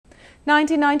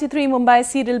1993 Mumbai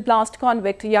serial blast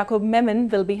convict Yaqub Memon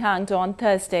will be hanged on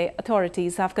Thursday,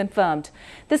 authorities have confirmed.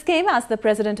 This came as the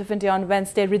President of India on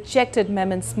Wednesday rejected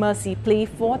Memon's mercy plea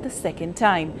for the second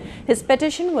time. His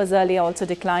petition was earlier also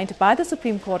declined by the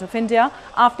Supreme Court of India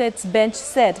after its bench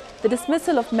said the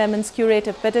dismissal of Memon's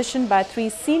curative petition by three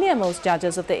senior-most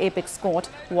judges of the apex court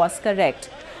was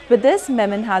correct. With this,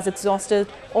 Memon has exhausted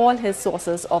all his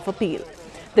sources of appeal.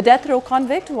 The death row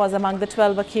convict was among the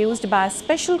 12 accused by a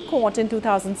special court in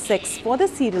 2006 for the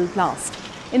serial blast.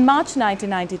 In March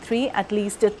 1993, at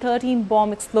least 13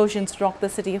 bomb explosions rocked the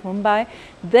city of Mumbai,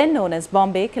 then known as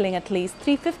Bombay, killing at least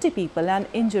 350 people and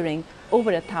injuring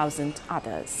over 1,000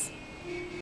 others.